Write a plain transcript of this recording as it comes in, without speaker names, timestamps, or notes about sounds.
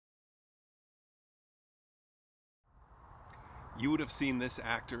You would have seen this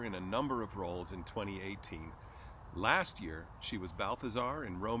actor in a number of roles in 2018. Last year, she was Balthazar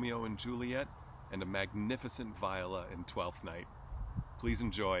in Romeo and Juliet and a magnificent Viola in Twelfth Night. Please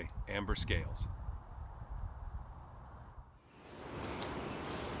enjoy Amber Scales.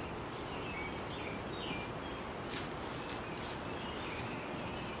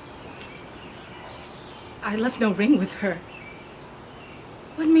 I left no ring with her.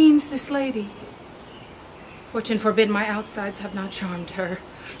 What means this lady? Fortune forbid my outsides have not charmed her.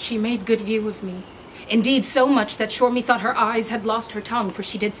 She made good view of me. Indeed, so much that sure methought her eyes had lost her tongue, for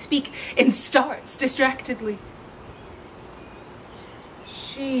she did speak in starts distractedly.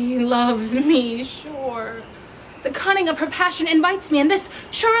 She loves me, sure. The cunning of her passion invites me, and this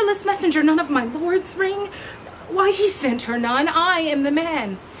churlish messenger none of my lord's ring? Why, he sent her none. I am the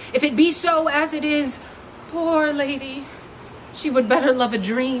man. If it be so as it is, poor lady, she would better love a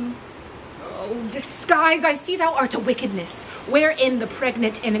dream. Oh, disguise, I see thou art a wickedness, wherein the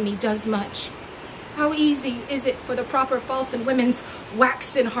pregnant enemy does much. How easy is it for the proper false in women's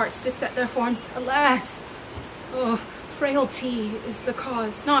waxen hearts to set their forms? Alas! Oh, frailty is the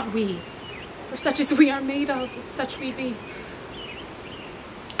cause, not we. For such as we are made of, if such we be.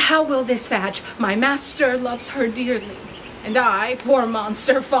 How will this fadge? My master loves her dearly. And I, poor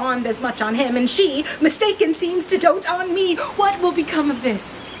monster, fond as much on him, and she, mistaken, seems to dote on me. What will become of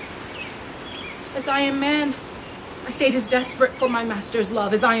this? As I am man, my state is desperate for my master's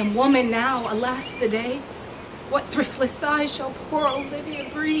love. As I am woman now, alas the day. What thriftless sighs shall poor Olivia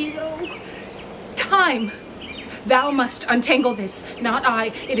breathe? Oh, time! Thou must untangle this, not I.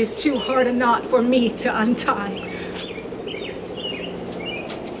 It is too hard a knot for me to untie.